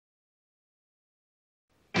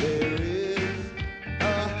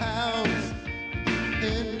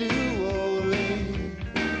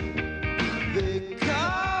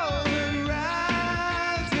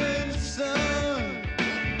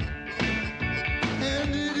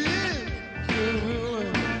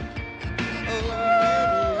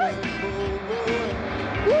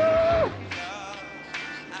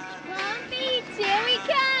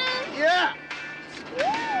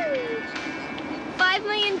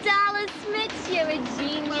You're a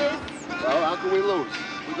genius. Well, how can we lose?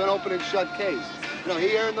 We've been open and shut case. You know,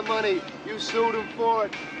 he earned the money, you sued him for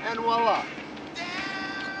it, and voila.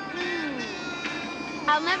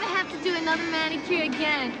 I'll never have to do another manicure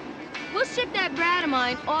again. We'll ship that brat of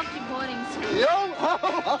mine off to boarding school. Yo!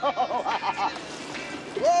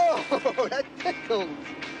 Whoa, that tickled.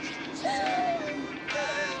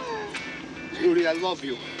 Judy, I love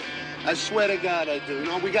you. I swear to God I do. You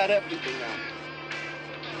know, we got everything now.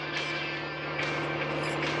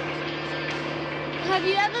 Have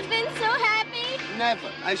you ever been so happy?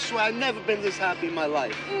 Never. I swear I've never been this happy in my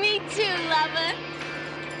life. Me too, lover.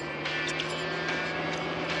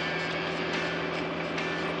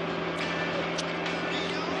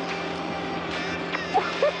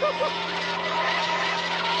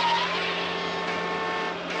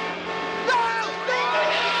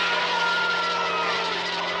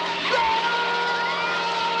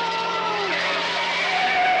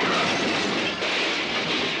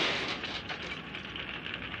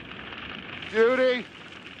 Judy!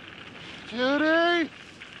 Judy!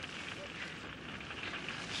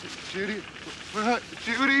 Judy? What?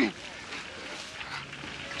 Judy?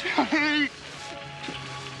 Judy!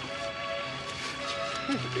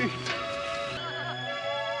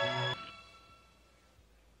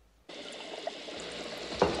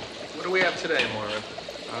 What do we have today, Moira?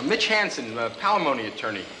 Mitch Hansen, palimony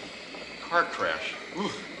attorney. Car crash.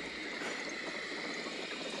 Oof.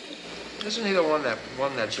 Isn't he the one that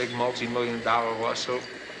won that big multi-million-dollar lawsuit?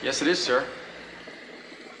 Yes, it is, sir.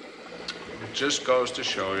 It just goes to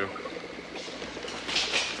show you.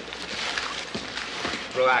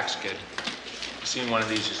 Relax, kid. You've seen one of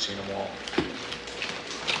these, you've seen them all.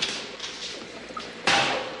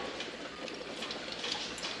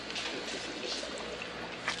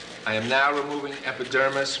 I am now removing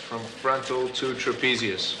epidermis from frontal to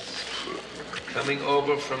trapezius. Coming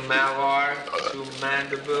over from malar to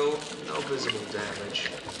mandible, no visible damage.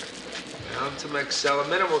 Down to maxilla,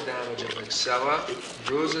 minimal damage at maxilla,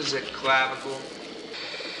 bruises at clavicle.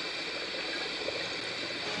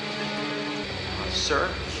 Sir?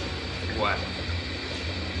 What?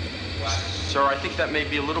 What? Sir, I think that may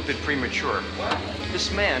be a little bit premature. What?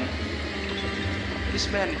 This man,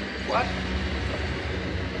 what?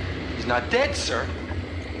 He's not dead, sir.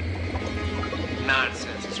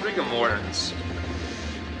 Nonsense. It's rigor mortis.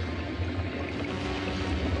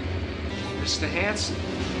 Mr. Hansen?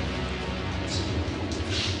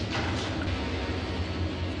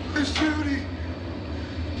 Where's Judy?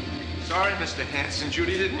 Sorry, Mr. Hansen.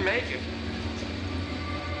 Judy didn't make it.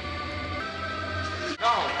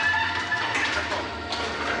 No.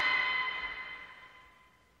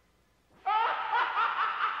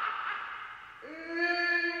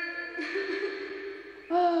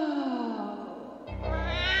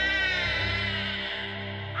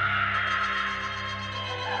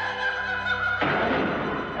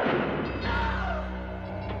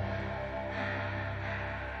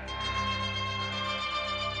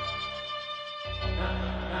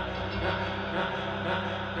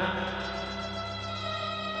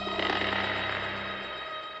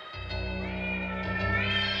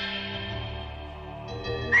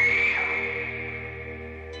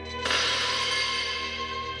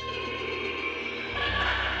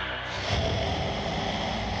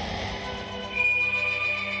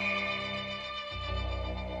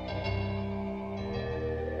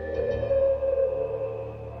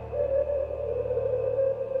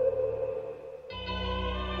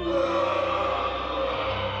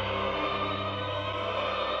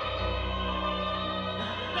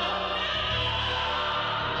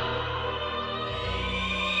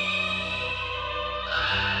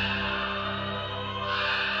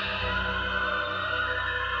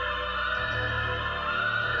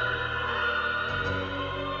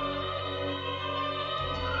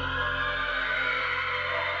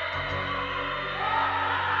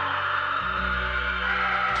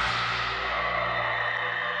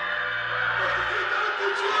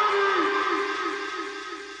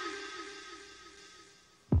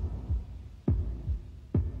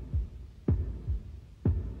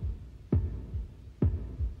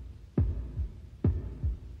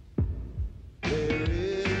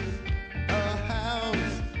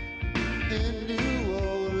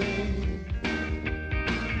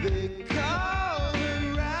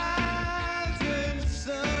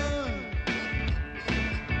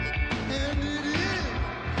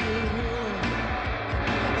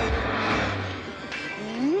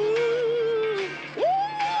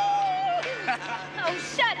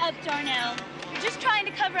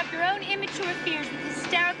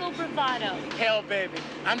 Hell, baby,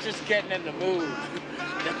 I'm just getting in the mood.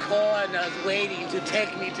 The corners waiting to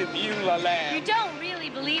take me to Beulah Land. You don't really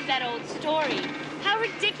believe that old story. How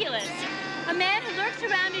ridiculous. A man who lurks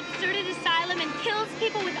around a deserted asylum and kills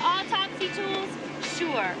people with autopsy tools?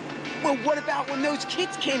 Sure. Well, what about when those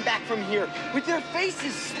kids came back from here with their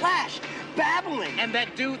faces slashed, babbling? And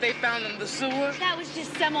that dude they found in the sewer? That was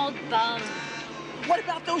just some old bum. What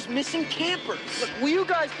about those missing campers? Look, will you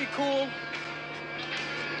guys be cool?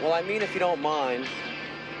 Well, I mean, if you don't mind.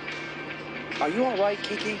 Are you all right,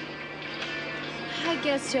 Kiki? I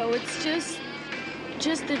guess so. It's just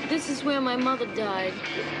that this is where my mother died.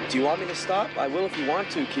 Do you want me to stop? I will if you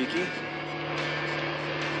want to, Kiki.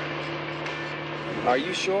 Are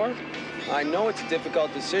you sure? I know it's a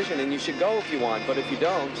difficult decision, and you should go if you want, but if you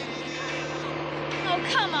don't... Oh,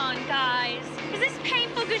 come on, guys. Is this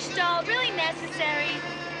painful gestalt really necessary?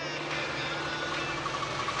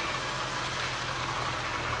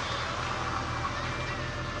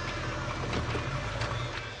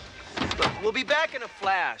 Look, we'll be back in a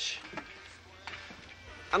flash.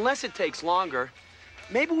 Unless it takes longer,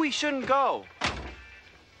 maybe we shouldn't go.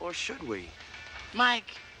 Or should we?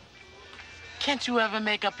 Mike, can't you ever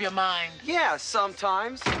make up your mind? Yeah,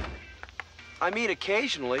 sometimes. I mean,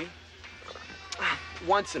 occasionally.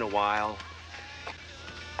 Once in a while.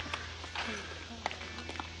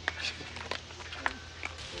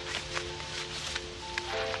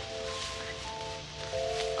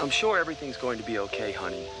 I'm sure everything's going to be okay,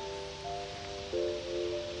 honey.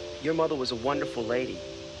 Your mother was a wonderful lady.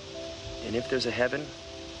 And if there's a heaven,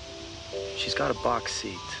 she's got a box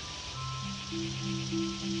seat.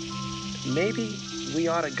 Maybe we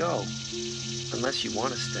ought to go, unless you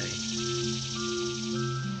want to stay.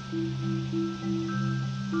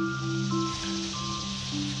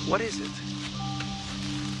 What is it?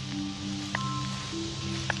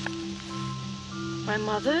 My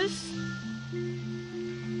mother's?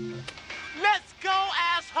 Let's go,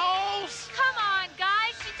 assholes! Come on,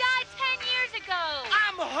 guys. She died 10 years ago.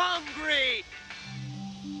 I'm hungry!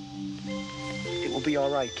 It will be all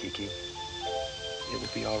right, Kiki. It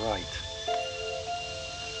will be all right.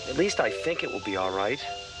 At least I think it will be all right.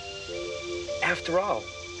 After all,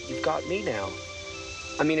 you've got me now.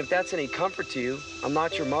 I mean, if that's any comfort to you, I'm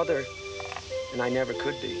not your mother, and I never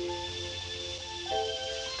could be.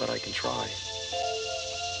 But I can try.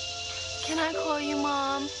 Can I call you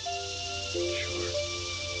Mom? Sure.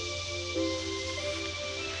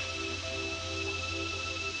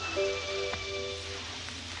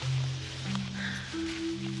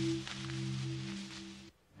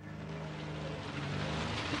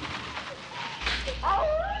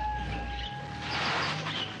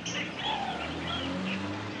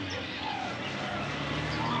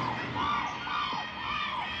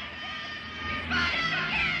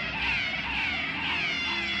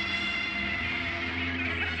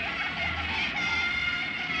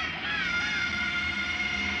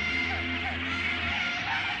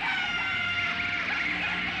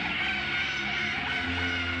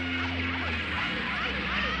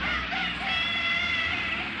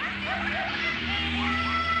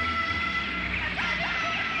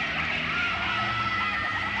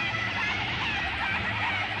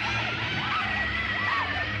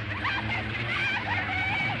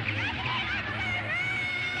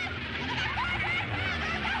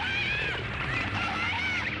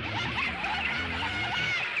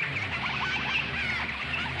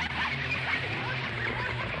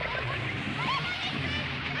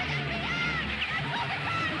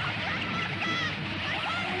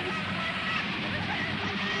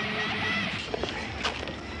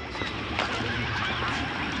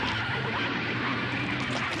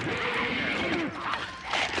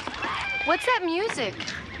 What's that music?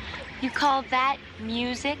 You call that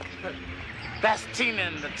music? That's Tina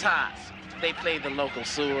and the Tots. They play the local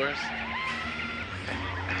sewers.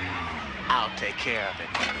 I'll take care of it.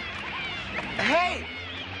 Hey!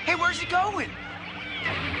 Hey, where's he going?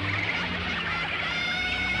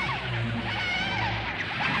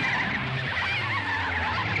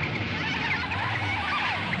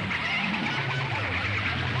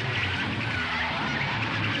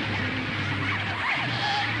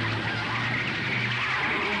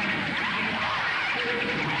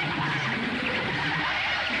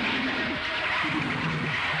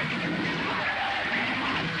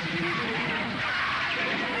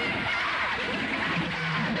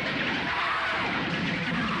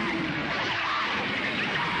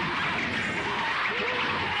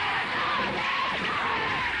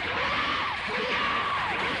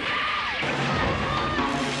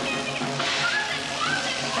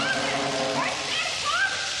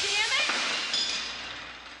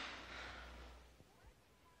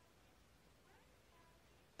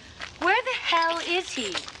 Where the hell is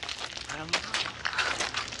he?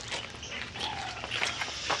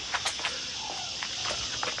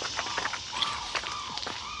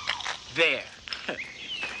 There.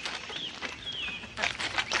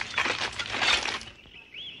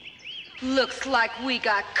 Looks like we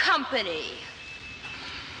got company.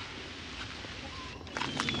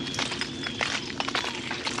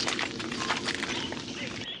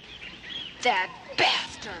 That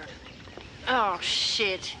bastard. Oh,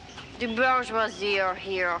 shit. The bourgeoisie are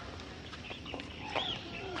here.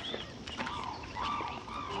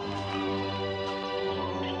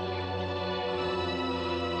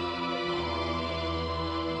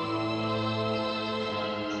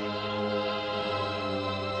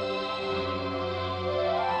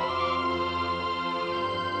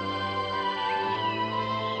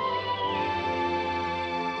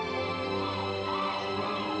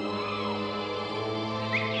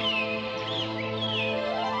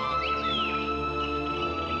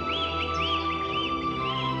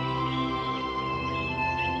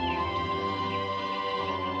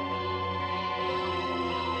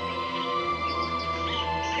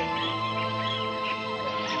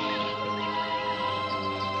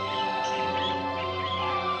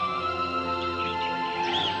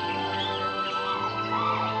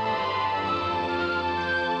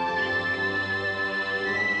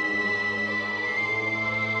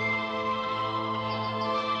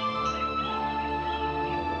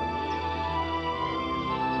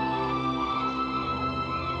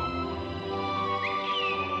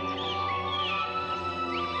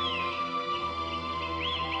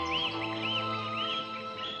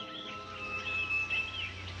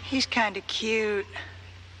 He's kind of cute.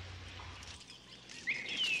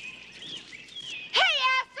 Hey,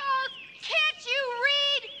 assholes! Can't you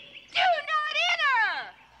read? Do not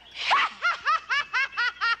enter!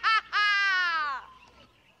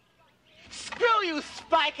 Screw you,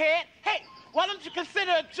 spikehead. Hey, why don't you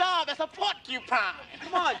consider a job as a porcupine?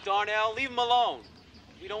 Come on, Darnell, leave him alone.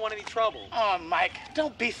 We don't want any trouble. Oh, Mike,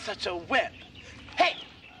 don't be such a wimp. Hey,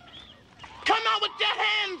 come out with your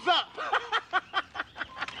hands up!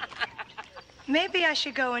 Maybe I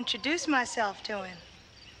should go introduce myself to him.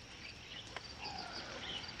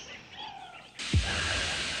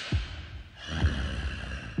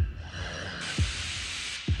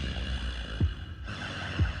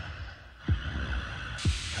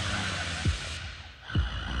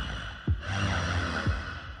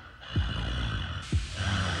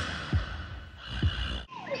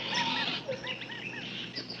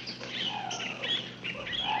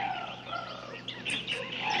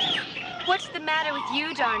 What's the matter with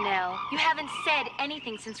you, Darnell? You haven't said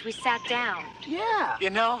anything since we sat down. Yeah. You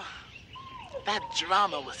know, that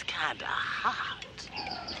drama was kinda hot.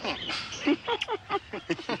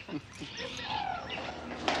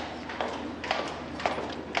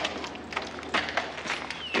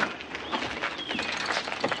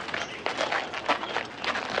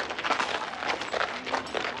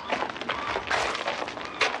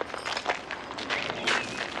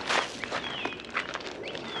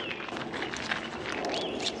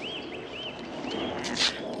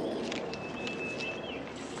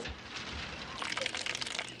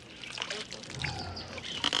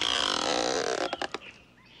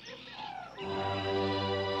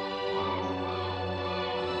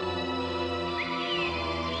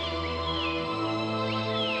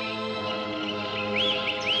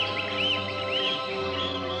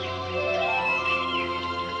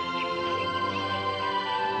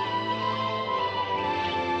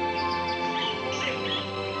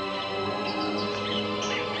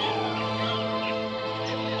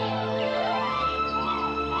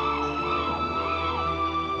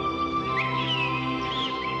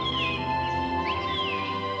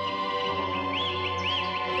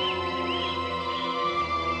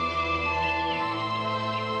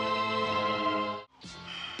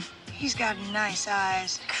 He's got nice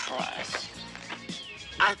eyes. Christ.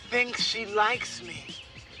 I think she likes me.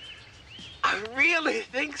 I really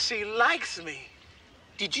think she likes me.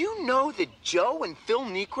 Did you know that Joe and Phil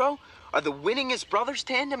Necro are the winningest brothers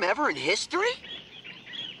tandem ever in history?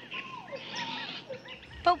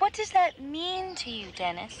 But what does that mean to you,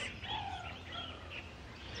 Dennis?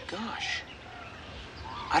 Gosh,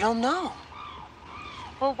 I don't know.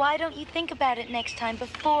 Well, why don't you think about it next time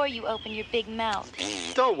before you open your big mouth?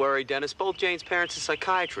 Don't worry, Dennis. Both Jane's parents are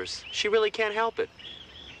psychiatrists. She really can't help it.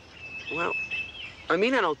 Well, I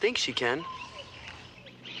mean, I don't think she can.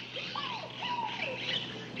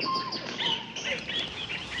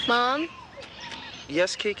 Mom,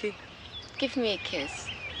 Yes, Kiki? give me a kiss.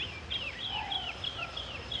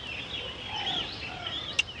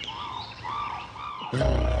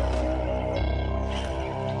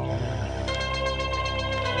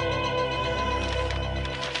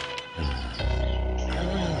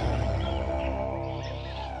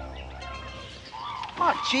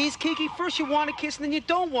 geez, Kiki, first you want to kiss and then you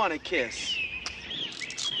don't want to kiss.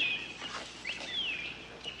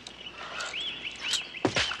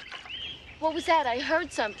 What was that? I heard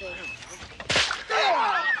something.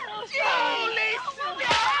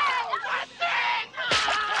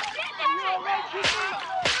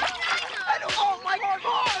 Oh, my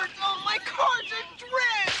cards! Oh, my cards are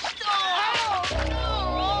drenched! Oh, no!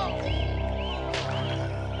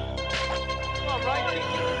 All right,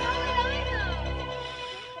 Kiki.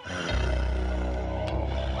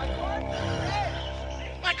 My cards are red.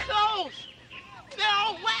 My clothes! They're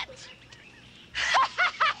all wet!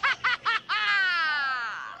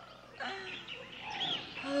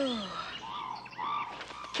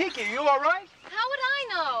 Kiki, you all right? How would I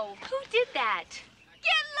know? Who did that?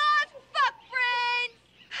 Get lost, fuck friends!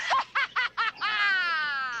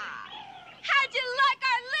 How'd you like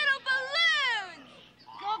our little balloons?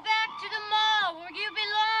 Go back to the mall where you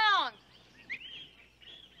belong.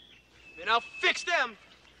 Then I'll fix them.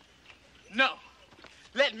 No.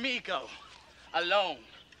 Let me go. Alone.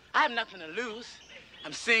 I have nothing to lose.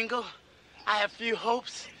 I'm single. I have few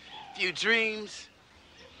hopes, few dreams.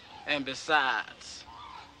 And besides,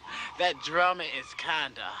 that drummer is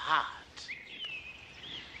kinda hot.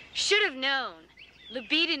 Should have known.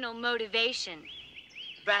 Libidinal motivation.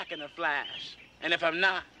 Back in a flash. And if I'm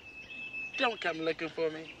not, don't come looking for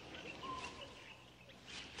me.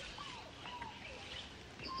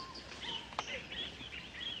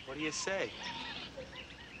 What do you say?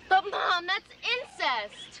 But, Mom, that's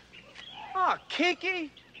incest. Oh,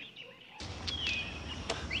 Kiki.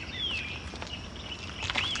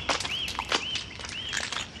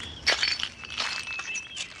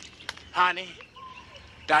 Honey,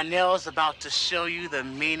 Darnell's about to show you the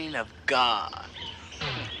meaning of God.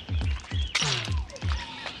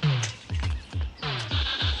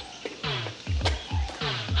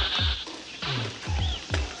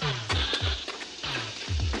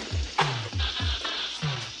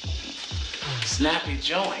 Snappy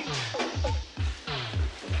joint.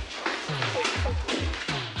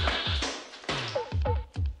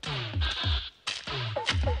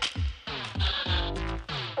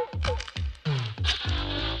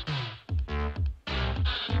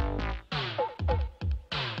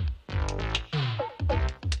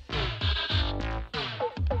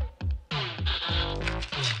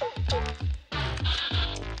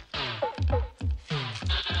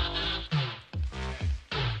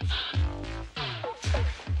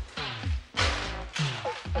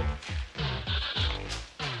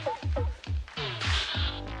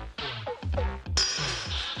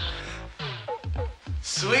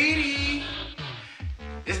 Sweetie,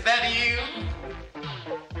 is that you?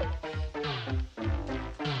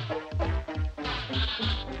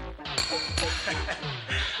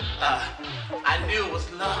 I knew it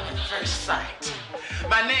was love at first sight.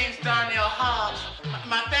 My name's Darnell Hobbs.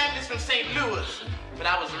 My family's from St. Louis, but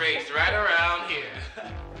I was raised right around here.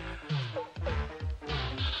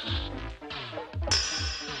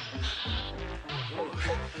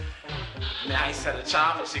 Nice set of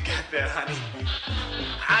choppers you got there, honey.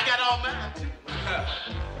 I got all mine, too.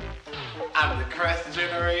 I'm the crust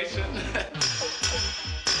generation.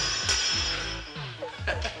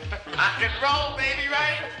 I can roll, baby,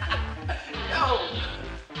 right? Yo.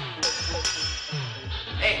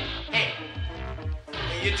 Hey,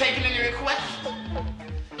 you taking any requests?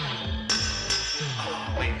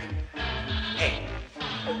 Oh, wait. Hey,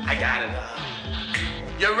 I got it.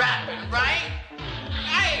 You're rapping, right?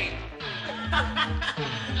 Hey.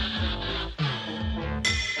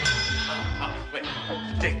 Wait,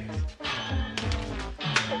 dig this.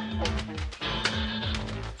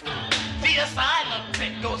 The asylum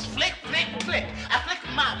trick goes flick, flick, flick. I flick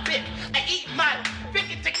my bit. I eat my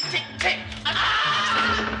picky, tick, tick, tick.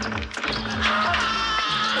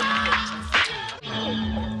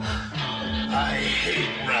 I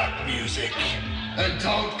hate rap music. And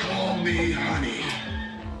don't call me honey.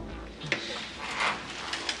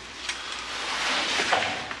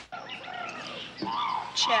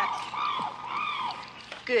 Check.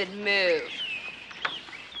 Good move.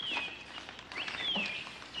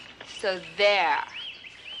 So there.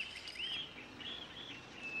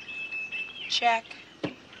 Check.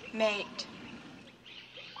 Mate.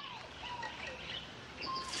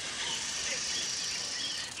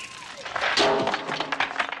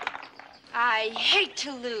 I hate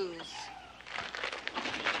to lose.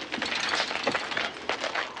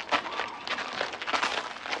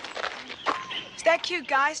 Is that cute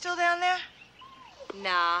guy still down there?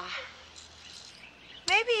 Nah.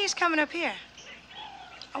 Maybe he's coming up here.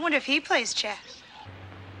 I wonder if he plays chess.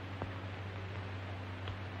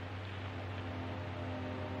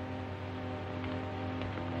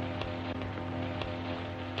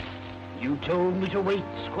 told me to wait,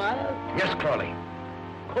 Squire. Yes, Crawley.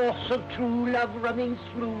 Course of true love running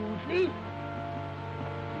smoothly.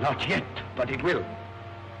 Not yet, but it will.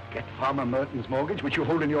 Get Farmer Merton's mortgage, which you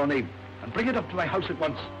hold in your name, and bring it up to my house at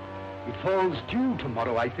once. It falls due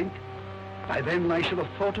tomorrow, I think. By then I shall have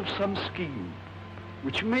thought of some scheme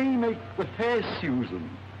which may make the fair Susan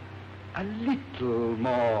a little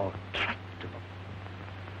more tractable.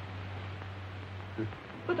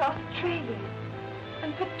 But Australia,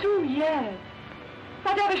 and for 2 years.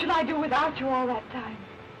 Whatever shall I do without you all that time?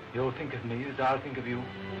 You'll think of me as I'll think of you.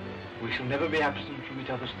 We shall never be absent from each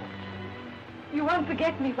other's thoughts. You won't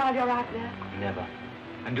forget me while you're out there. Never.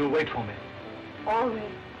 And you'll wait for me.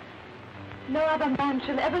 Always. No other man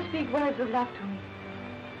shall ever speak words of love to me.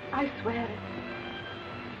 I swear it.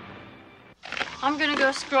 I'm gonna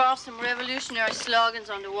go scrawl some revolutionary slogans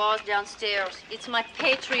on the walls downstairs. It's my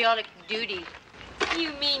patriotic duty.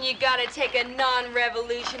 You mean you gotta take a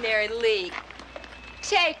non-revolutionary leap?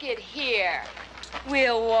 Take it here.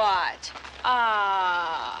 We'll watch.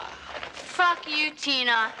 Fuck you,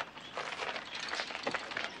 Tina.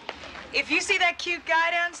 If you see that cute guy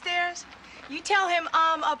downstairs, you tell him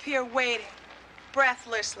I'm up here waiting,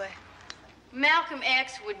 breathlessly. Malcolm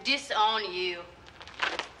X would disown you.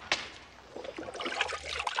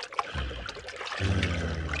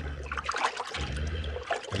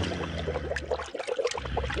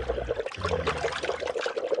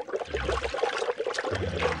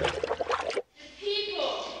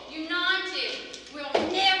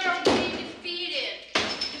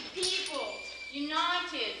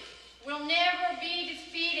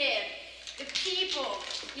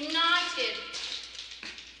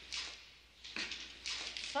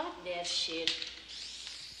 Fuck that shit.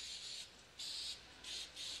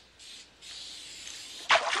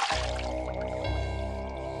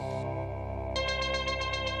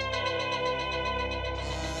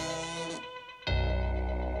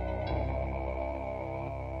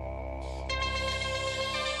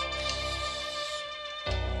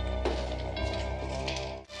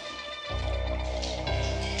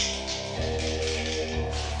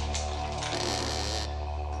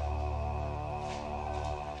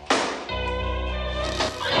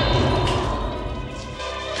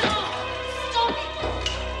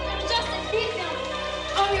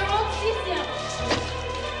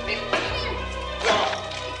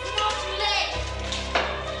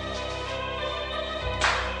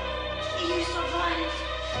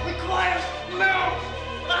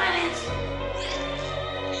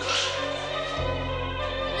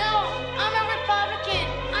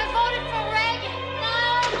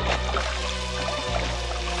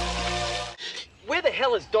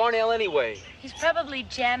 Is Darnell anyway? He's probably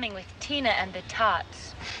jamming with Tina and the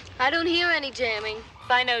Tots. I don't hear any jamming.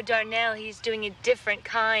 If I know Darnell, he's doing a different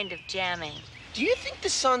kind of jamming. Do you think the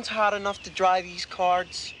sun's hot enough to dry these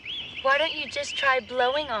cards? Why don't you just try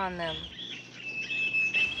blowing on them?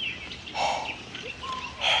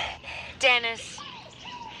 Dennis,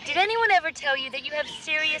 did anyone ever tell you that you have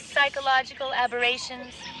serious psychological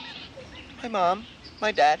aberrations? My mom,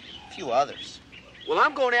 my dad, a few others. Well,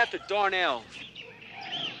 I'm going after Darnell.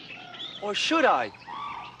 Or should I?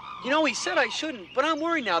 You know, he said I shouldn't, but I'm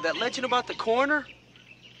worried now. That legend about the coroner?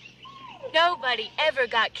 Nobody ever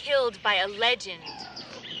got killed by a legend.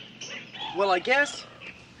 Well, I guess.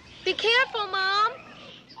 Be careful, Mom.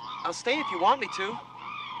 I'll stay if you want me to.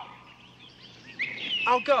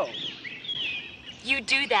 I'll go. You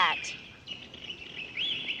do that.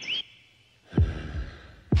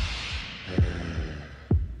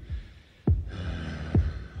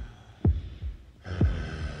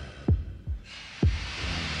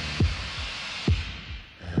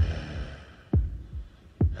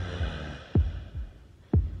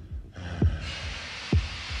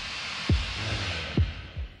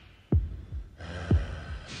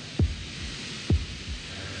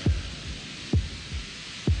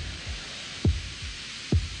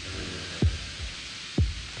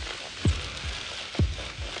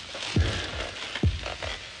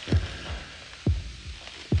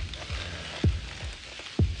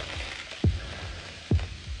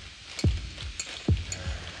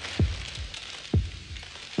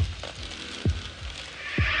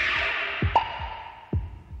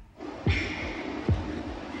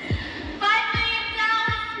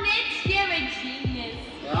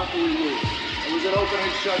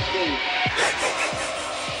 Shut gate.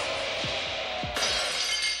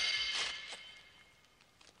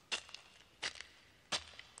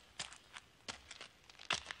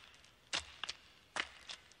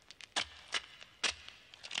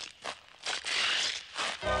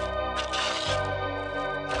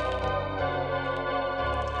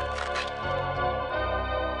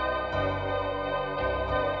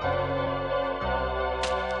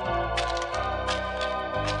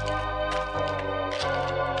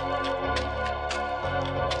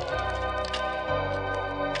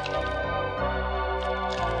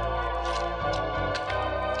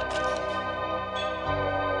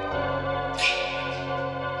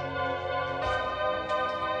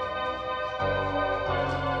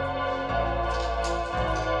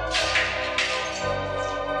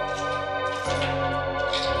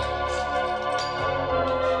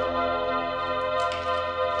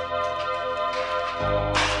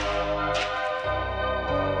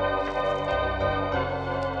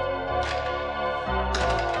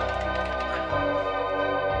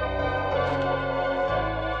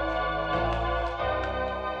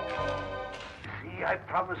 I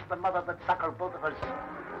promised the mother that suckled both of us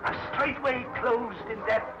a straight way closed in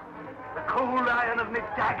death, the cold iron of my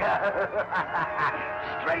dagger,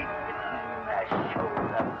 straight between their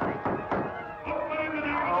shoulder blades.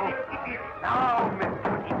 Now, my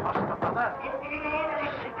pretty foster mother, the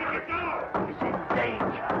secret is in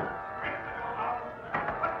danger.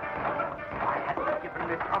 If I hadn't given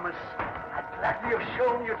me promise, I'd gladly have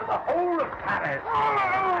shown you to the whole of Paris.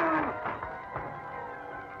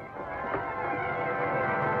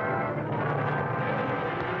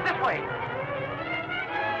 Way. And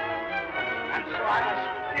so I must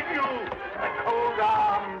give you to the cold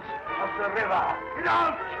arms of the river. Get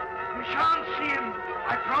out! You shan't see him.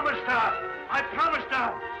 I promised her. I promised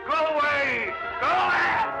her. Go away! Go away!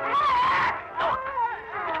 Look!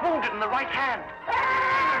 It's wounded in the right hand.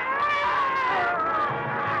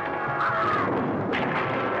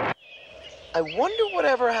 I wonder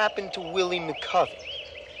whatever happened to Willie McCovey.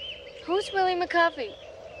 Who's Willie McCovey?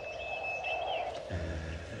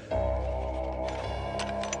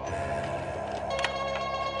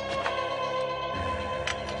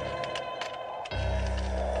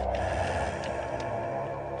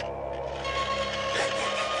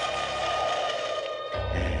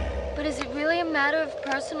 But is it really a matter of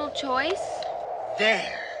personal choice?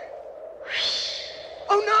 There.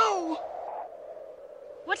 Oh, no!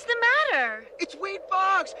 What's the matter? It's Wade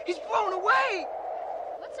Boggs. He's blown away.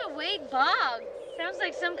 What's a Wade Boggs? Sounds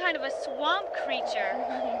like some kind of a swamp creature.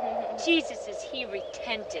 Jesus, is he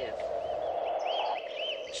retentive.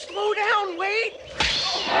 Slow down, Wade.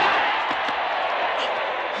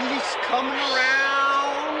 He's coming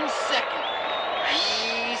around second.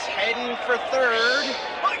 He's heading for third.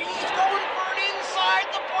 But he's going for an inside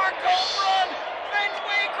the park home run.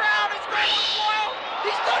 Fenway crowd is going wild.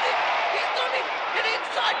 He's done it. He's done it. An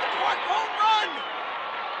inside the park home run.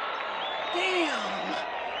 Damn.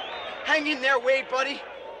 Hang in there, Wade, buddy.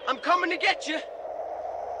 I'm coming to get you.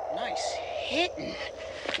 Nice hitting.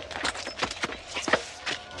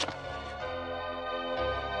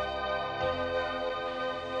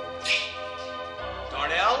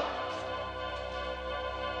 Darnell?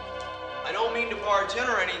 I don't mean to barge in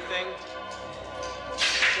or anything,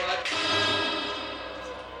 but...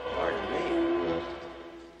 Pardon me.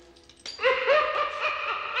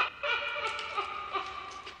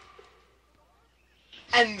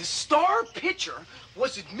 And the star pitcher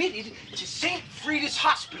was admitted to St. Frida's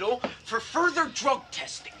Hospital for further drug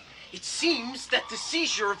testing. It seems that the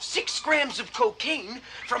seizure of 6 grams of cocaine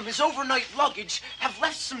from his overnight luggage have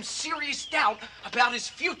left some serious doubt about his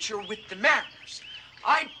future with the Mariners.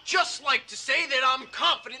 I'd just like to say that I'm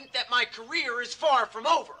confident that my career is far from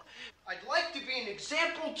over. I'd like to be an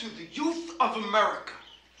example to the youth of America.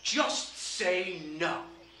 Just say no.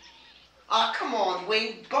 Ah, come on,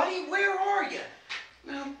 Wade, buddy, where are you?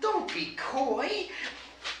 Now, don't be coy.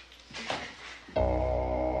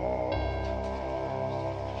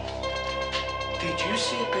 Did you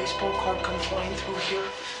see a baseball card come flying through here?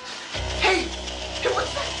 Hey! Hey,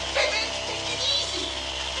 what's that? Hey, man, take it easy!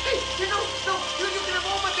 Hey, you can have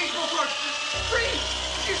all my baseball cards. Free!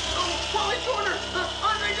 Wally Turner,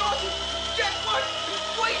 Andre Dawson, Jack Butt,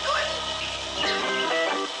 Dwight Gooden!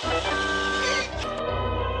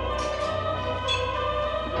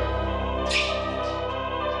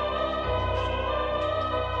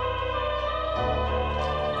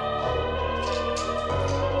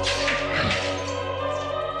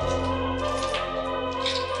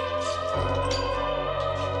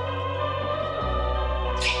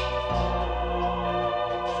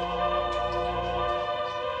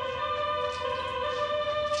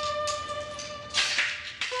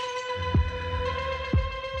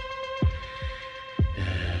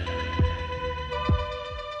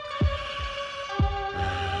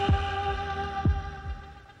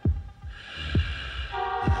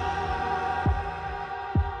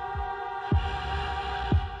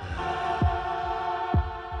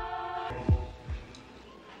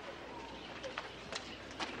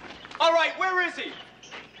 All right, where is he?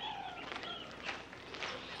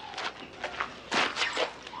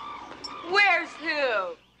 Where's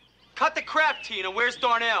who? Cut the crap, Tina. Where's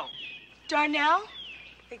Darnell? Darnell?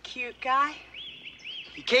 The cute guy?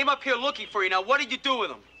 He came up here looking for you. Now, what did you do with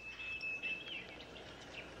him?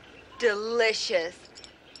 Delicious.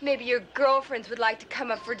 Maybe your girlfriends would like to come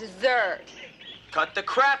up for dessert. Cut the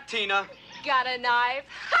crap, Tina. Got a knife?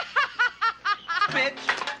 Bitch.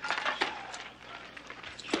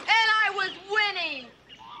 And I was winning.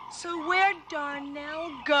 So where'd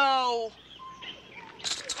Darnell go?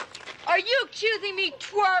 Are you accusing me,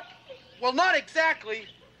 twerp? Well, not exactly,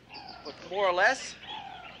 but more or less.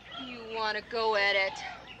 You want to go at it?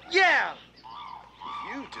 Yeah.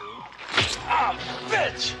 If you do. Ah,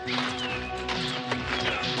 bitch!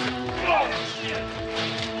 Oh, shit.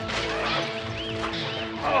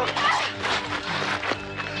 Oh.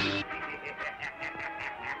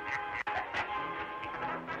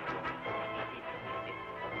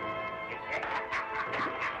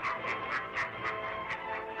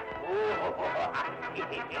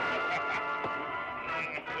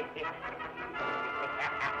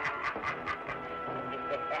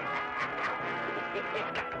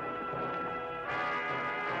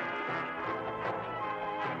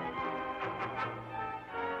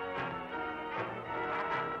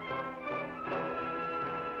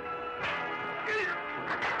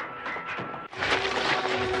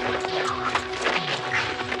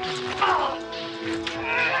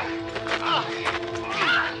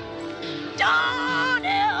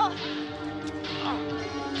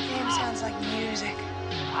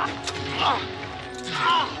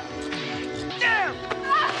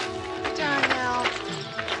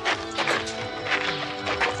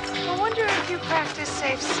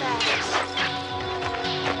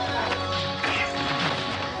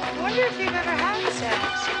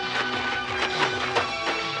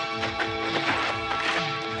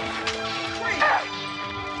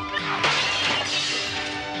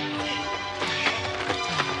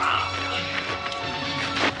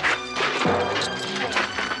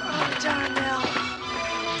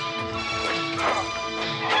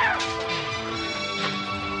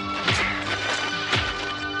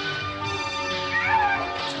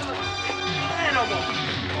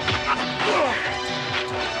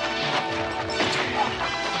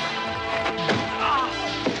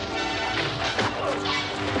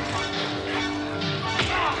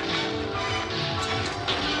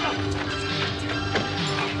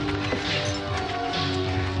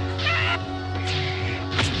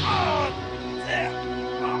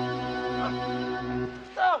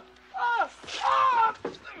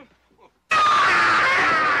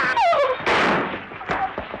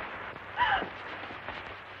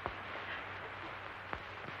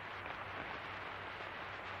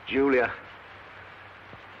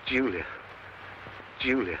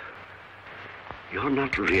 Julia, you're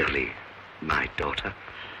not really my daughter.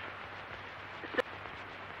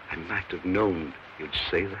 I might have known you'd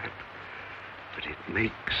say that, but it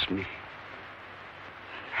makes me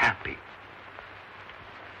happy.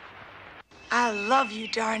 I love you,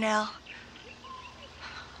 Darnell.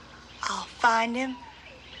 I'll find him.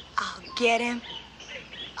 I'll get him.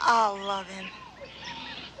 I'll love him.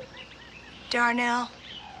 Darnell,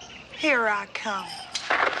 here I come.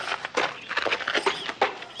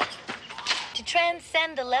 To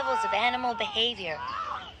transcend the levels of animal behavior,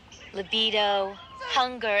 libido,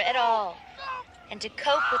 hunger, et al., and to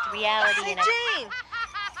cope with reality in a... Jane!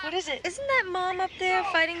 What is it? Isn't that Mom up there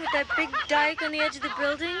fighting with that big dyke on the edge of the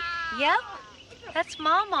building? Yep, that's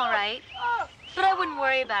Mom, all right. But I wouldn't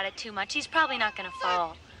worry about it too much. He's probably not going to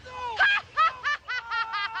fall.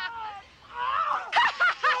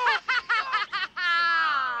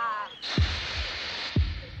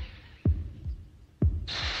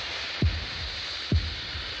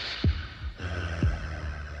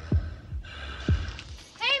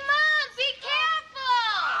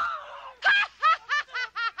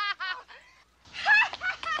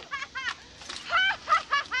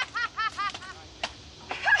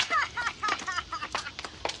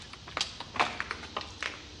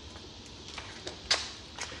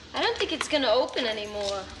 It's gonna open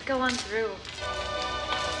anymore. Go on through.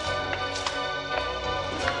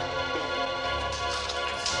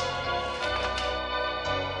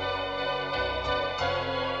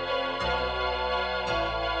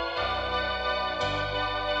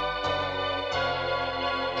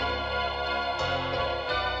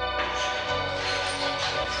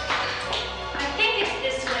 I think it's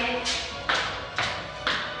this way.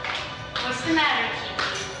 What's the matter,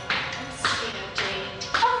 Kiki? I'm scared, Jane.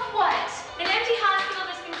 Of what? An empty hospital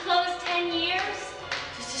that's been closed 10 years?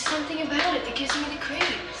 There's just something about it that gives me the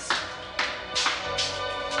creeps.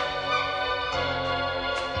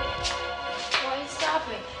 Why are you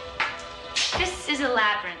stopping? This is a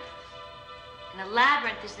labyrinth. And a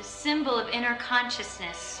labyrinth is the symbol of inner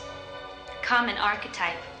consciousness, a common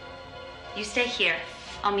archetype. You stay here.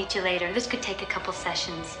 I'll meet you later. This could take a couple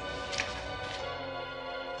sessions.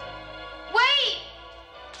 Wait!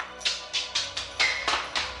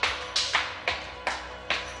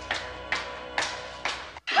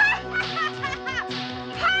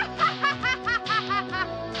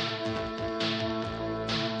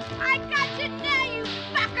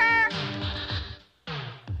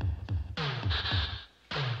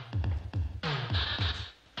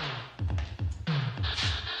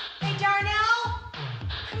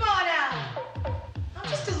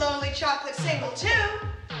 a chocolate single, too.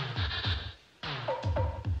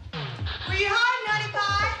 Were you hiding, honey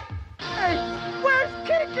pie? Hey, where's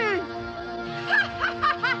Kiki?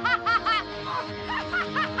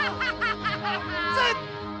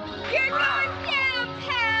 You're going down,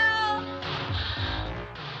 pal!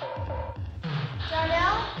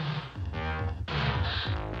 Darnell?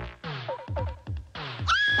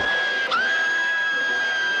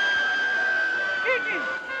 Kiki!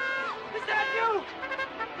 Is that you?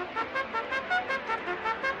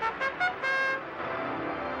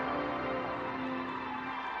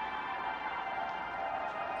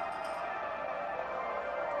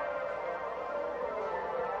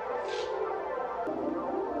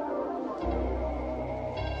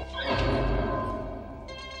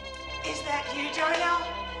 Is that you, Darnell?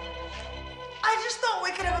 I just thought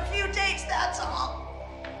we could have a few dates, that's all.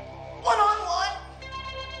 One-on-one.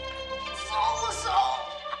 Soul to soul.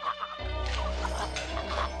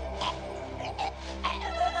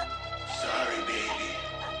 Sorry, baby.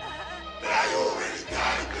 But I already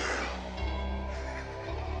got a girl.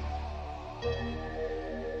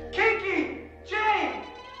 Kiki! Jane!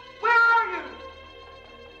 Where are you?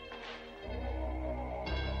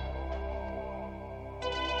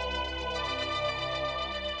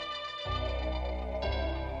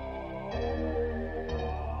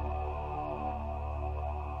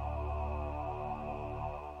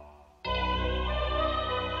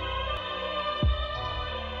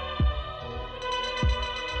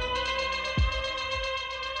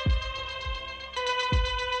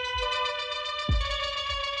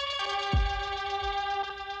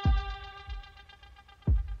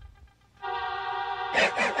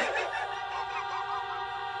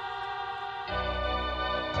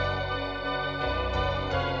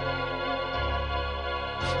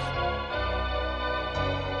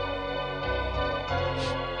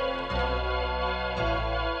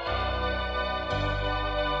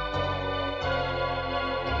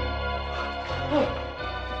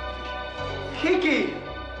 Kiki!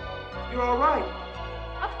 You're all right.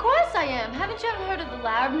 Of course I am. Haven't you ever heard of the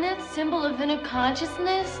labyrinth, symbol of inner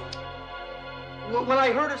consciousness? Well,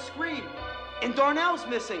 I heard her scream, and Darnell's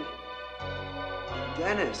missing.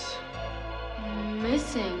 Dennis.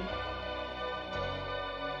 Missing.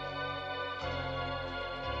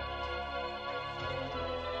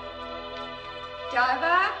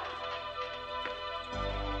 Diva?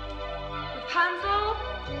 Rapunzel?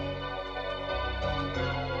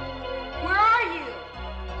 Where are you?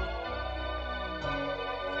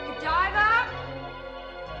 Godiva?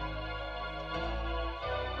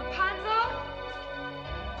 Rapunzel?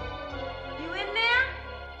 You in there?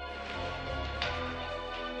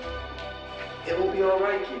 It will be all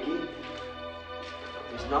right, Kiki.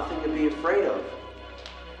 There's nothing to be afraid of.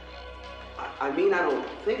 I mean, I don't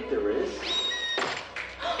think there is.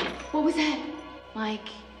 What was that? Mike,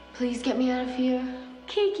 please get me out of here.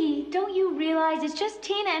 Kiki, don't you realize it's just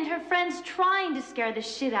Tina and her friends trying to scare the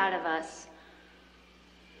shit out of us?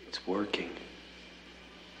 It's working.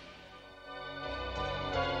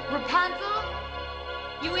 Rapunzel?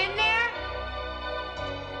 You in there?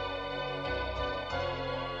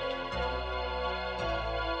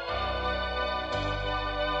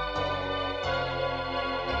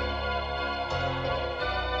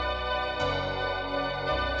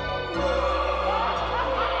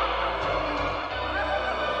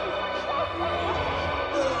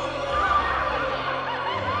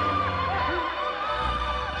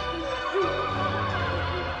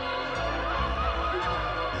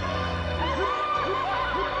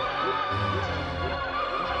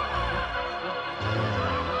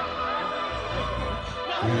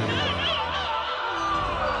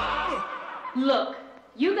 Look,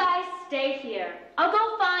 you guys stay here. I'll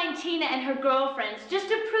go find Tina and her girlfriends just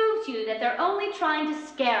to prove to you that they're only trying to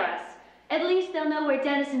scare us. At least they'll know where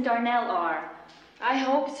Dennis and Darnell are. I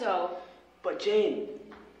hope so. But Jane,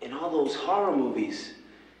 in all those horror movies,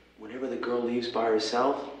 whenever the girl leaves by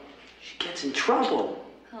herself, she gets in trouble.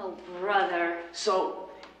 Oh, brother. So,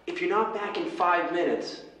 if you're not back in 5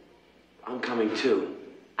 minutes, I'm coming too.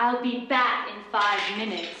 I'll be back in 5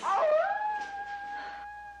 minutes.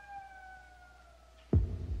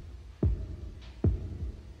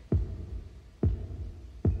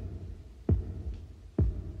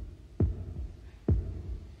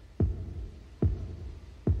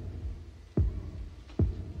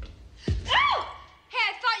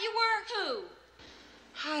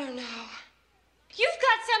 I don't know. You've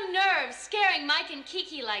got some nerve scaring Mike and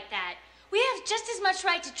Kiki like that. We have just as much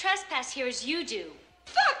right to trespass here as you do.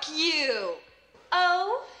 Fuck you!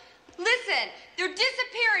 Oh? Listen, they're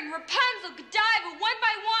disappearing. Rapunzel, Godiva, one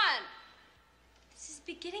by one. This is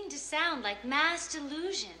beginning to sound like mass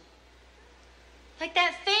delusion. Like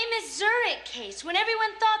that famous Zurich case when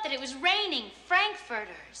everyone thought that it was raining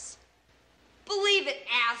Frankfurters. Believe it,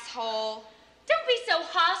 asshole. Don't be so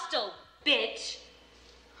hostile, bitch.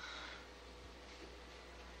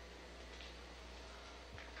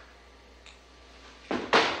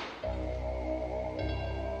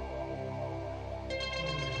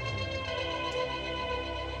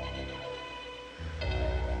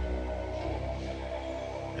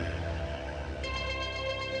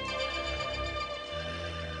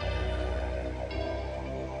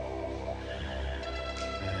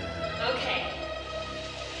 Okay.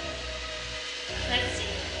 Let's see.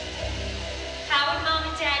 How would Mom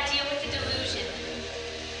and Dad deal with the delusion?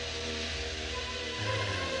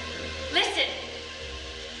 Listen.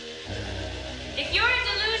 If you're a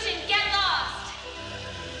delusion, get lost.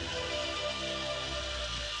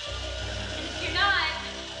 And if you're not,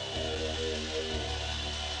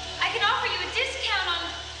 I can offer you a discount on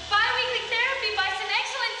bi-weekly therapy by some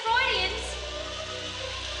excellent Freudians.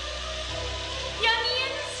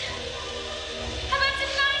 Jungians? How about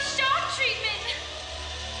some nice shock treatment?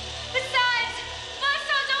 Besides,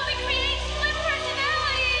 massage only creates split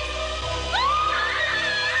personalities.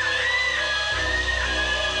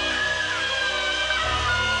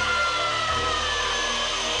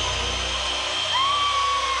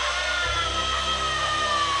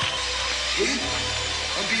 Kid,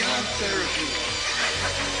 I'm beyond therapy.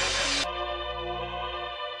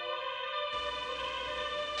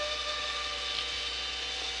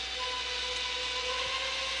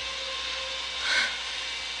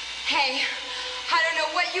 Hey, I don't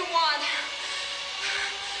know what you want,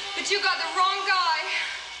 but you got the wrong guy.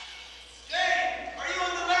 Hey, are you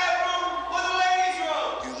in the lab room or the ladies'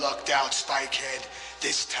 room? You lucked out, Spikehead,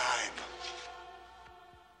 this time.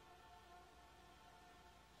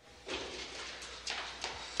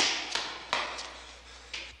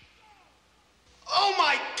 Oh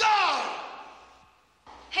my God!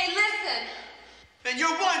 Hey, listen. And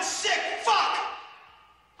you're one sick fuck!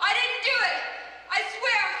 I didn't do it. I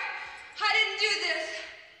swear, I didn't do this.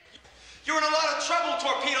 You're in a lot of trouble,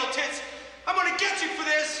 Torpedo Tits. I'm gonna get you for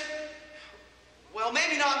this. Well,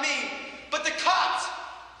 maybe not me, but the cops.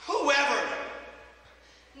 Whoever.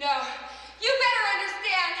 No, you better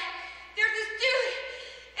understand. There's this dude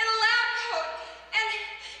in a lab coat, and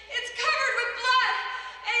it's covered with blood,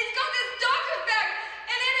 and he's got this doctor's bag,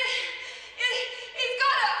 and in it, he's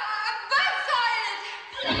got a buzzsaw in it.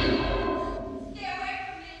 Stay away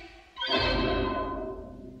from me.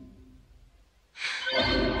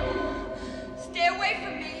 Stay away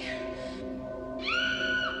from me.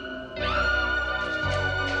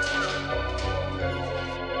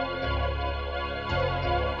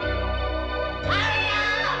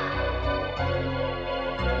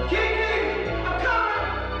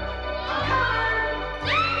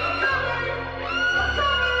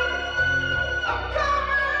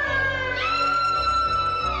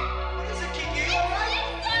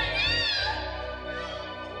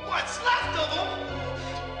 What's left of him?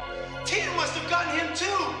 Tina must have gotten him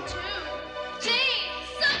too. Jane!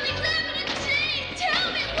 Something's happening to Jane!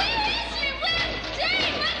 Tell me, where is she? Where's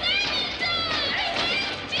Jane? My name is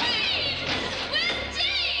Where's Jane? Where's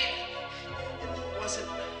Jane? It wasn't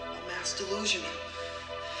a mass delusion.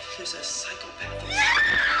 There's a psychopath.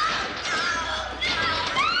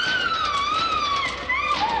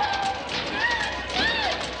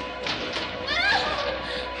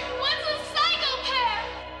 What's a psychopath?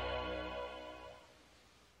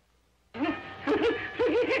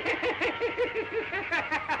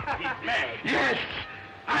 Yes,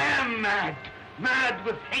 I am mad. Mad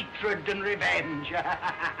with hatred and revenge.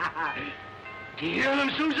 Do you hear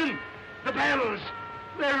them, Susan? The bells.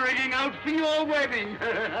 They're ringing out for your wedding.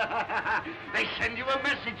 They send you a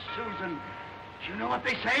message, Susan. Do you know what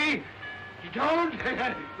they say? You don't?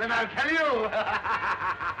 Then I'll tell you.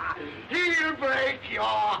 He'll break your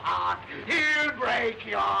heart. He'll break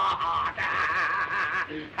your heart.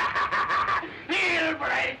 He'll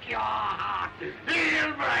break your heart.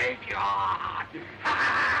 He'll break your heart.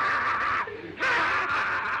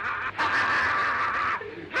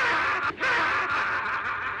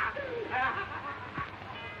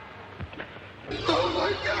 Oh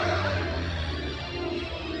my God!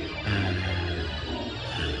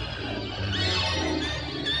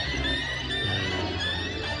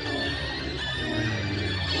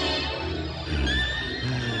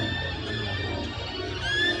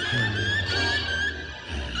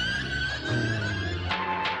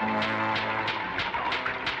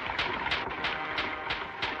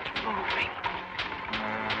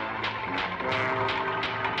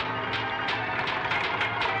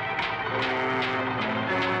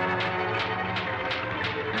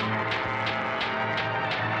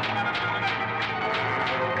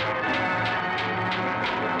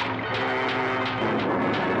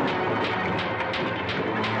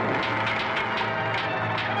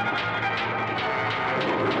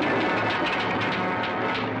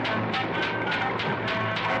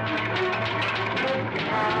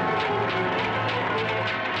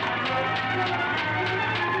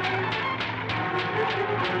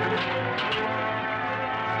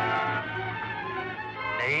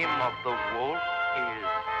 name of the wolf is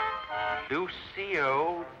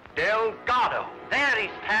Lucio Delgado. There he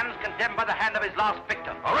stands, condemned by the hand of his last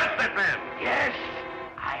victim. Arrest that man! Yes,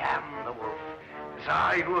 I am the wolf. It's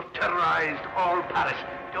I who have terrorized all Paris.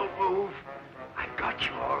 Don't move. I've got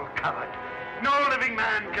you all covered. No living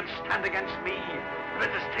man can stand against me. Let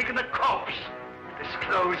us take the corpse.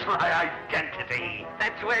 Disclose my identity.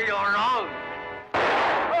 That's where you're wrong.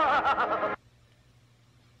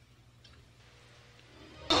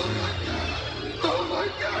 Oh my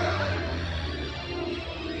God!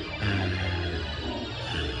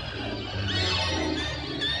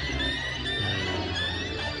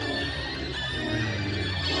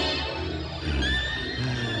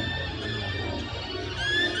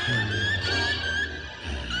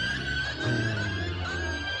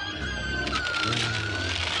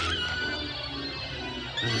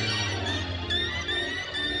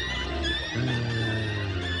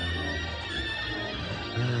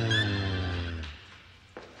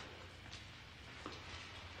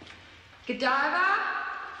 Godiva?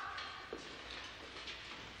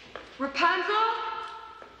 Rapunzel?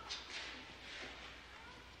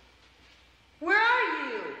 Where are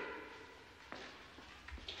you?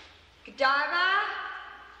 Godiva?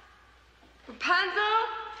 Rapunzel?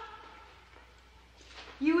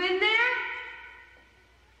 You in there?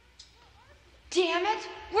 Damn it!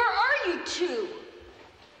 Where are you two?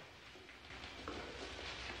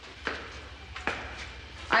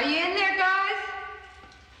 Are you in there, guys?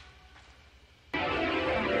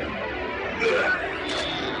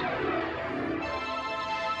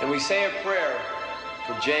 And we say a prayer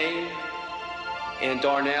for Jane and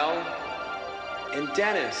Darnell and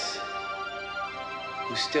Dennis,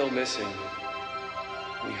 who's still missing.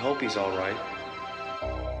 We hope he's all right.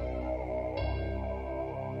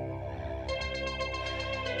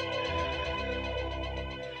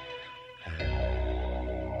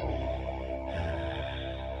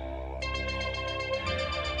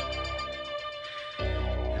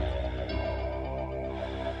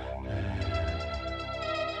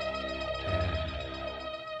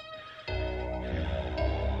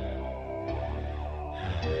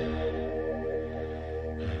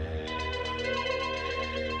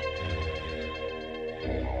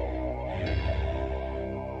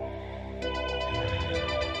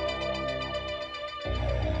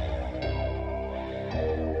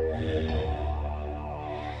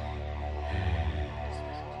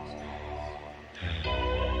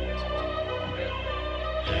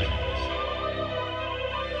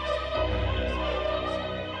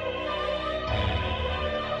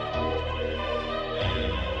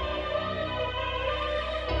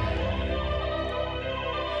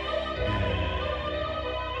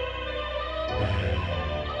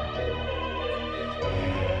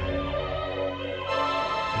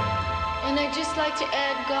 And I'd just like to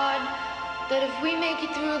add, God, that if we make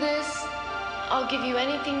it through this, I'll give you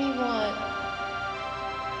anything you want.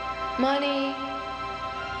 Money,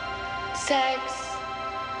 sex,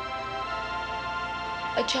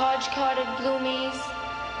 a charge card at Bloomies.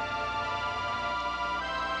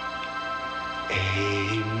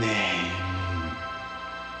 Amen.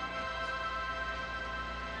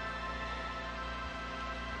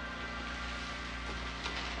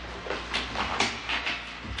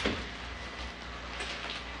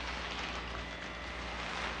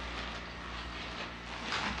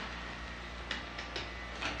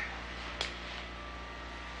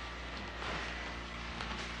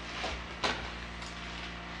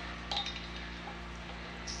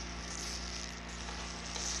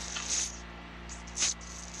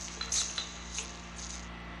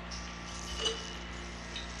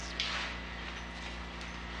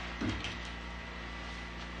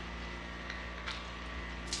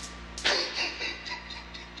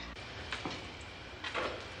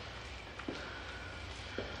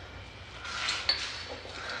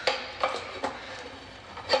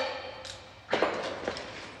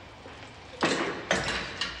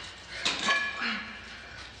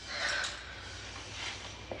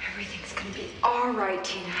 Everything's gonna be all right,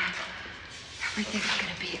 Tina. Everything's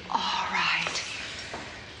gonna be all right.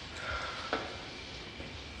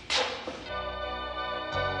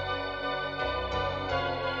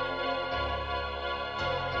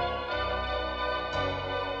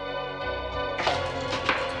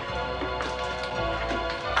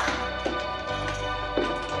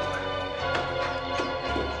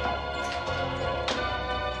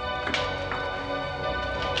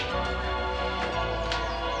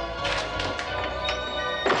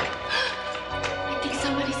 I think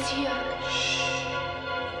somebody's here.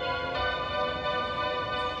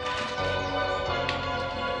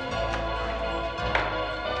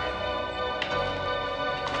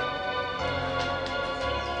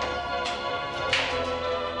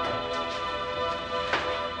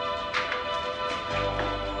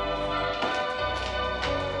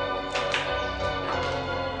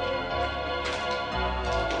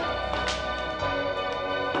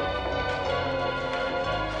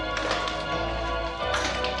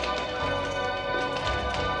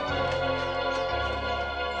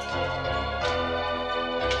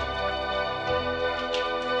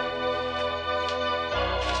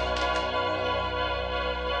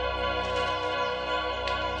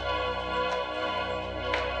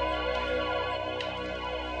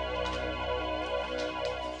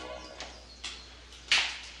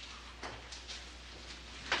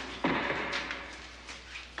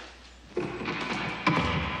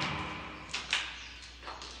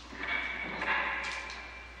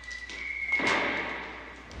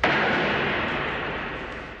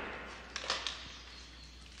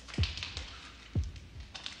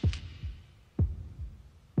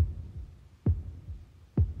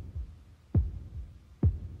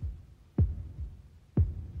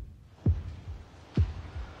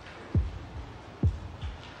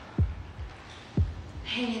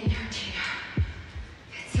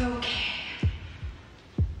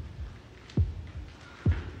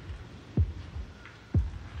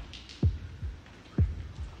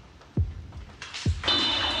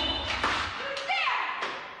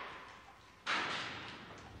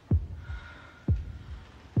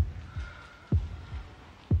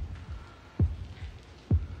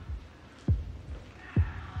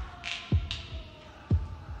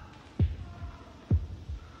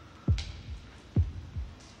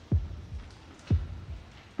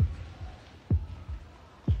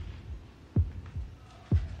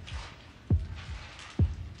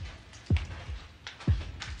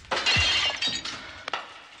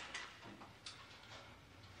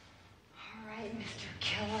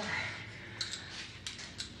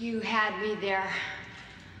 You had me there,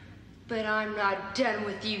 but I'm not done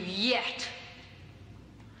with you yet.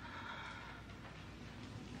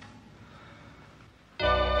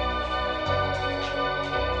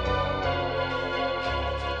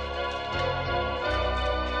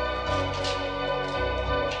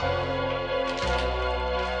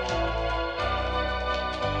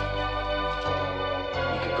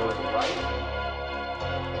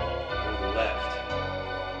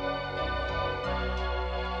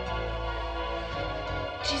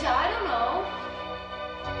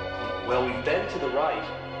 Well, we've been to the right,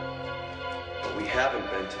 but we haven't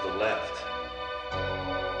been to the left.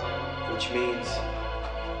 Which means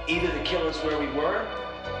either the killer's where we were,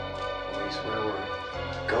 or he's where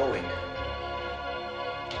we're going.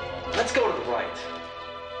 Let's go to the right.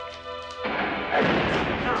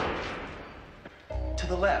 No. To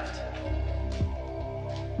the left.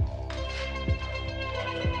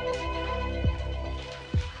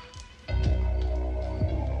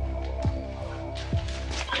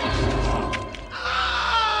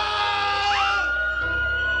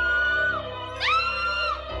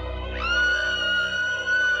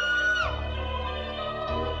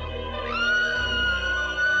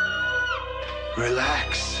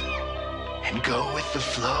 Relax and go with the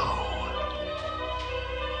flow.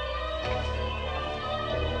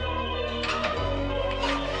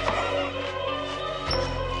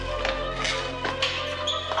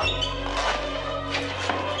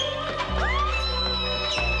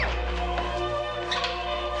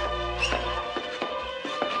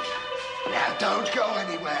 Now don't go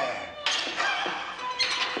anywhere.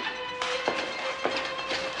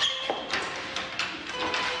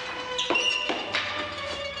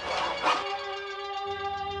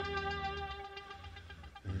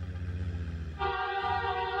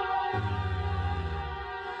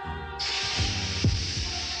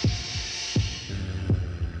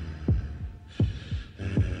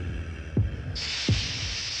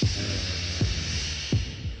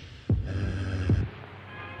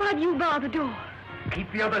 Why do you bar the door?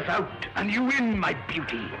 Keep the others out, and you in, my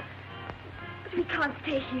beauty. But we can't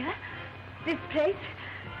stay here. This place.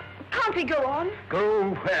 Can't we go on? Go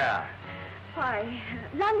where? Why,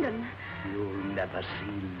 London. You'll never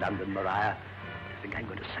see London, Maria. You think I'm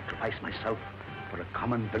going to sacrifice myself for a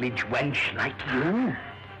common village wench like you?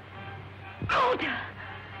 Hold her.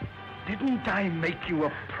 Didn't I make you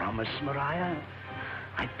a promise, Maria?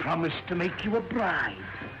 I promised to make you a bride.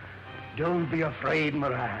 Don't be afraid,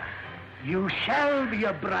 Maria. You shall be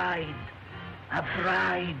a bride of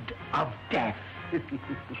death.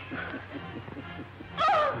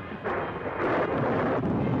 Oh!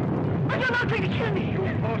 But you're not going to kill me.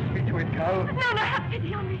 You forced me to it, girl. No, have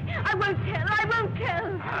pity on me. I won't tell.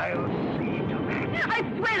 I'll see to that. I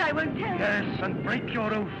swear I won't tell. Yes, and break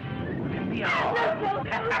your oath within the hour. No.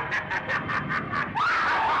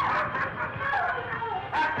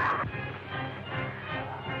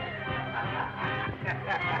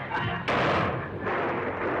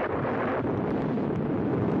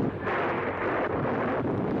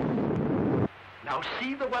 Now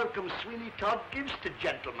see the welcome Sweeney Todd gives to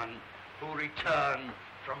gentlemen who return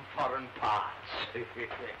from foreign parts.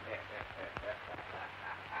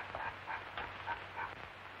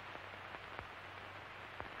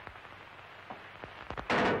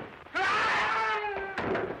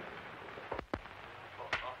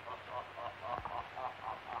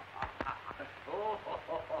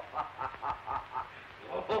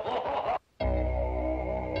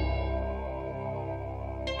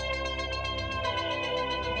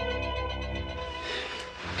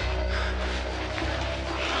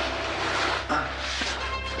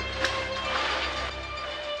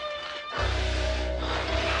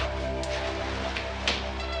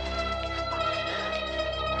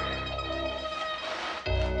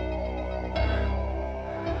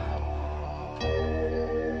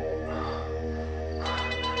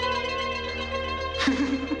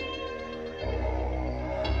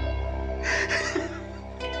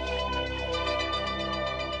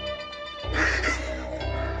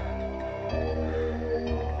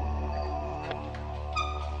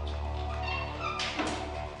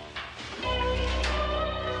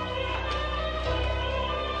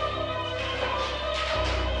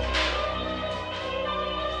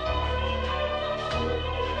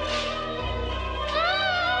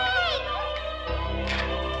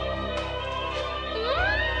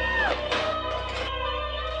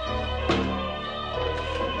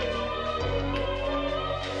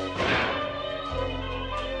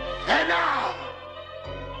 And now,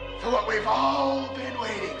 for what we've all been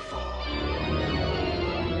waiting for.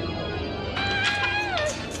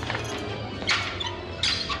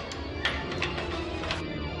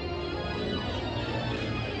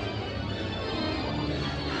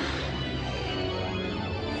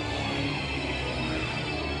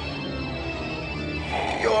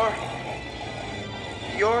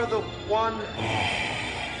 the one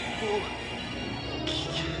who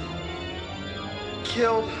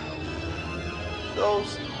killed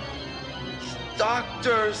those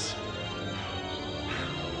doctors.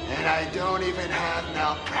 And I don't even have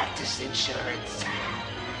malpractice insurance.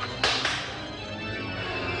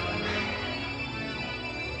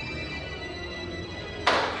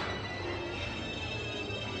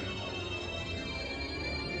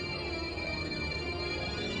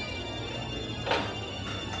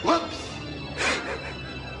 Whoops!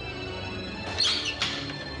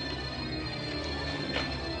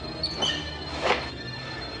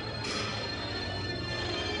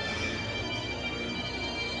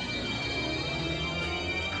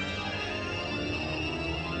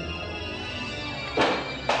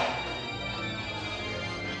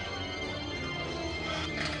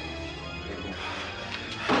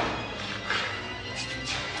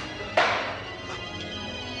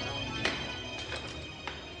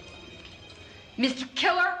 Mr.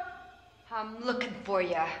 Killer, I'm looking for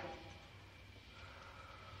you.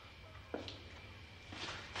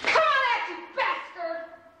 Come on at you, bastard!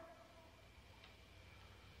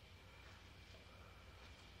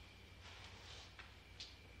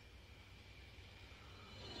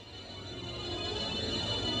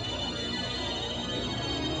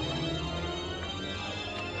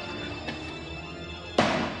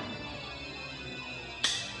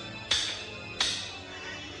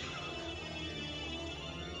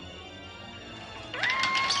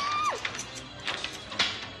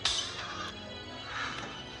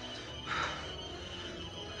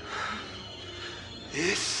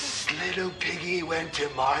 This little piggy went to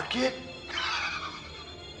market?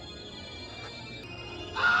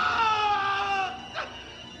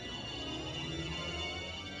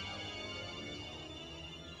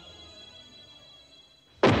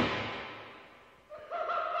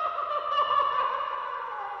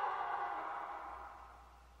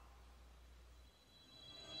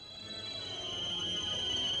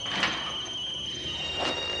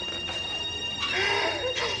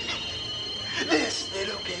 This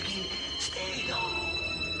little piggy stayed home.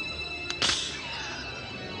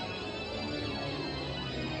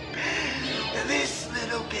 This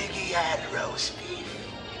little piggy had roast beef.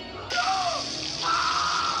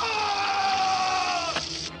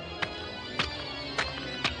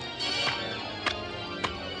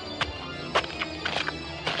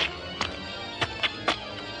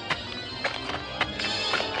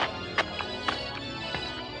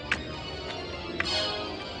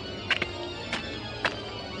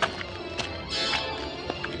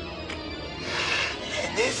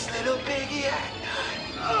 And this little piggy had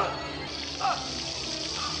none.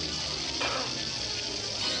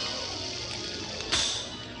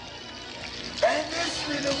 And this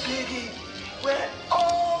little piggy went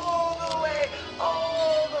all the way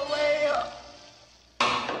up.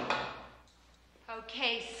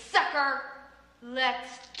 Okay, sucker,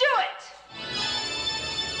 let's do it!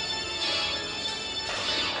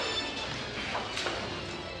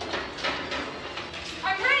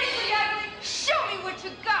 I'm ready for you, ugly. Show me what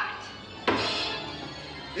you got.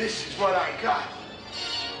 This is what I got.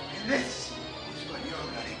 And this is what you're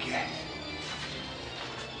gonna get.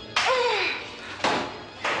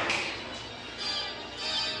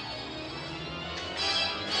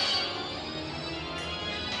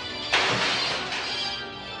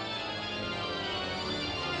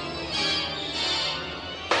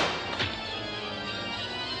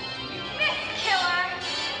 Miss Killer!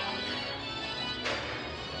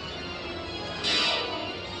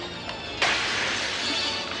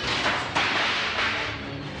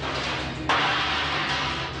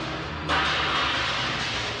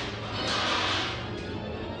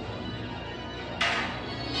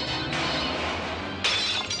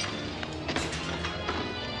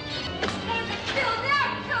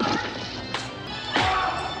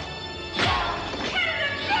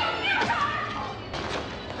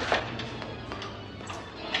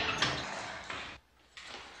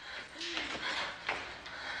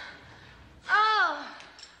 Oh,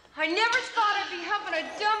 I never thought I'd be helping a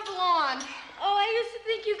dumb blonde. Oh, I used to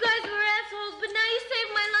think you guys were assholes, but now you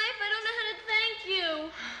saved my life. I don't know how to thank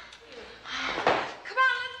you. Come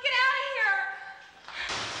on, let's get out of here.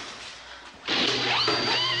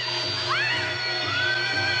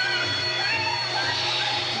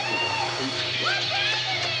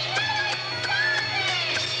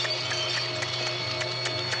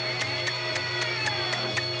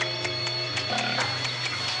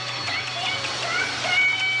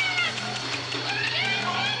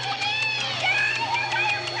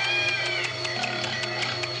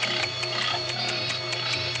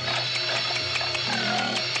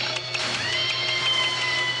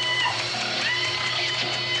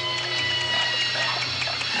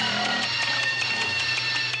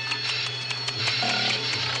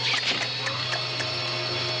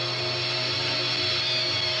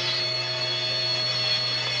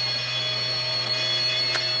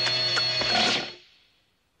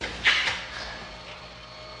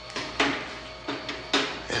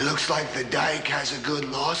 Looks like the Dyke has a good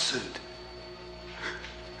lawsuit.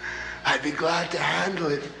 I'd be glad to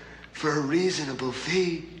handle it for a reasonable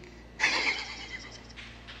fee.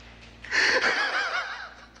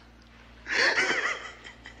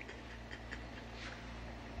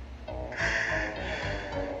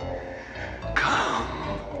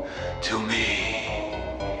 Come to me.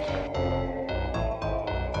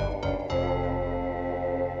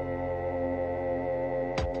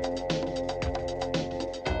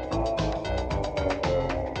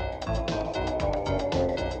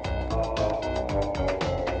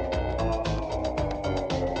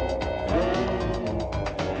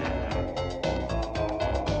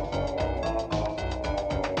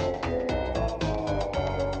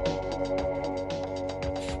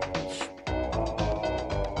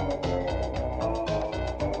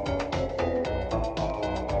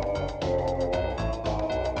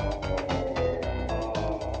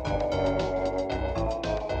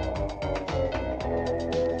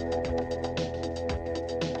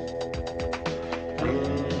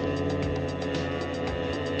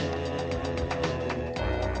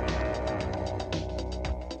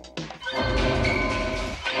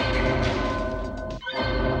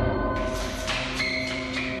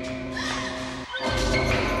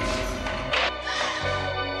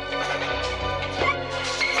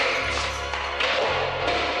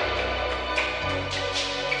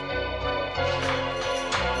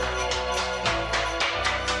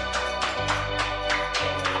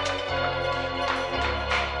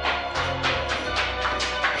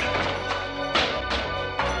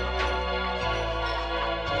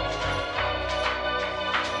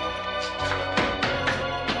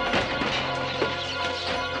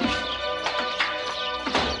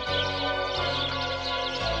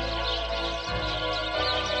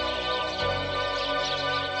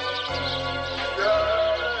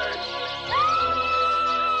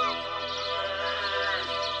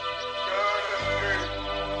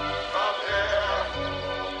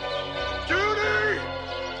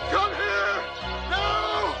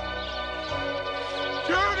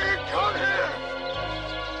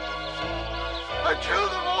 I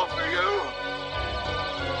killed them all for you.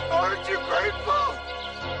 Aren't you grateful?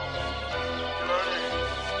 Johnny,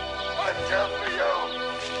 I killed for you.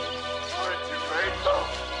 Aren't you grateful?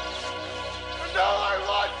 And now I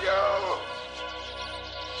want you.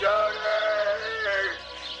 Johnny,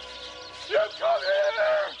 you come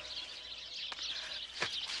here.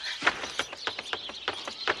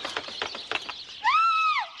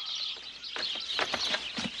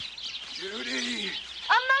 Judy.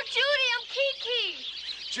 I'm not Judy, I'm Kiki.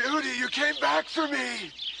 Judy, you came back for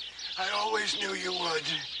me. I always knew you would.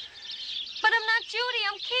 But I'm not Judy,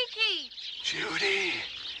 I'm Kiki. Judy.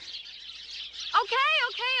 Okay,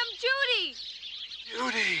 I'm Judy.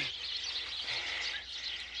 Judy.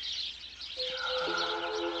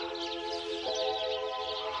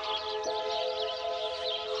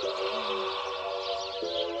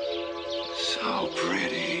 So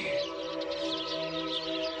pretty.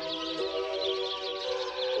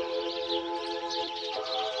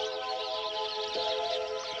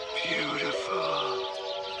 Beautiful.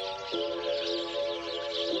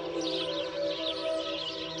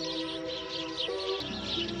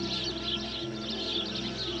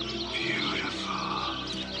 Beautiful.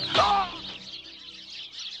 Oh!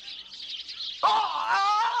 Oh!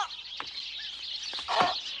 Oh!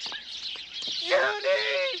 Oh! Judy!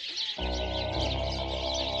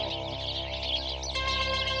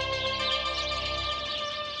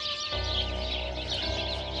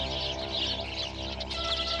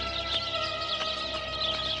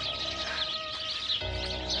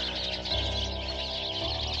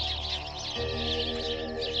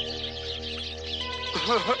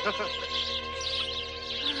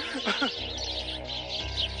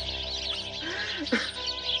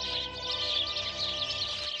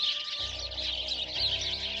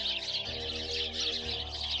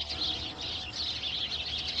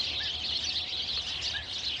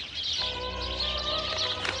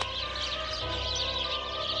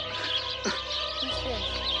 Who's this?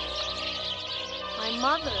 My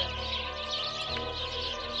mother.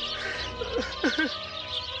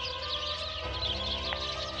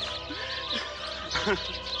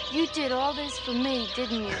 You did all this for me,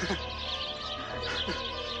 didn't you?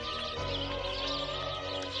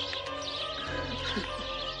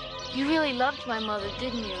 You really loved my mother,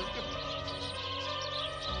 didn't you?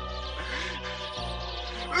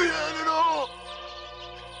 We had it all.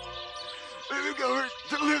 We were going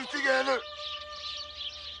to live together.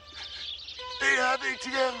 Be happy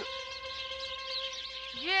together.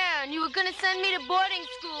 Yeah, and you were gonna send me to boarding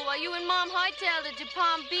school while you and Mom hightailed it to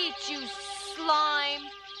Palm Beach, you slime.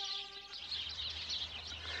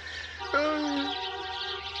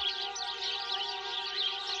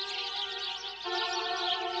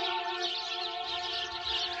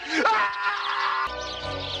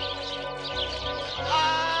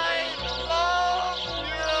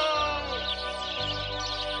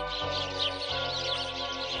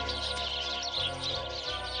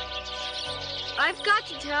 I've got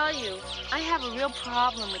to tell you, I have a real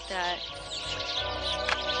problem with that.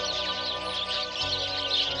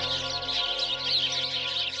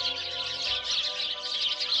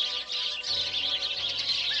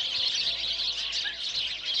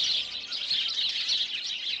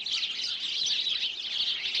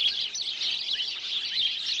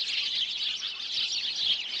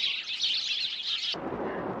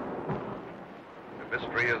 The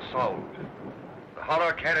mystery is solved. The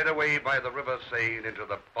horror carried away by the River Seine into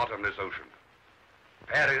the bottomless ocean.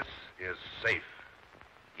 Paris is safe.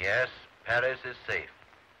 Yes, Paris is safe.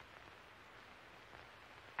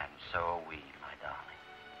 And so are we.